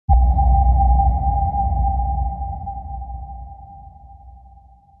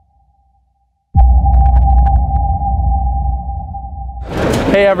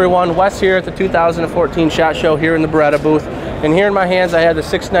Hey everyone, Wes here at the 2014 SHOT Show here in the Beretta booth. And here in my hands I have the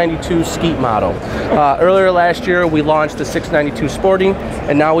 692 Skeet model. Earlier last year we launched the 692 Sporting,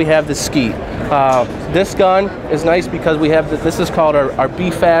 and now we have the Skeet. This gun is nice because we have this is called our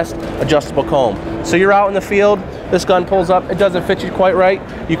Be Fast adjustable comb. So you're out in the field, this gun pulls up, it doesn't fit you quite right,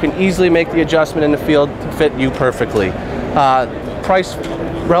 you can easily make the adjustment in the field to fit you perfectly. Priced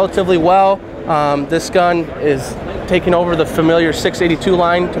relatively well. This gun is taking over the familiar 682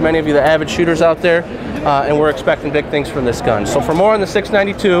 line to many of you, the avid shooters out there, and we're expecting big things from this gun. So for more on the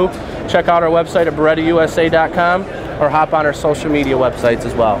 692, check out our website at BerettaUSA.com or hop on our social media websites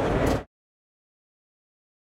as well.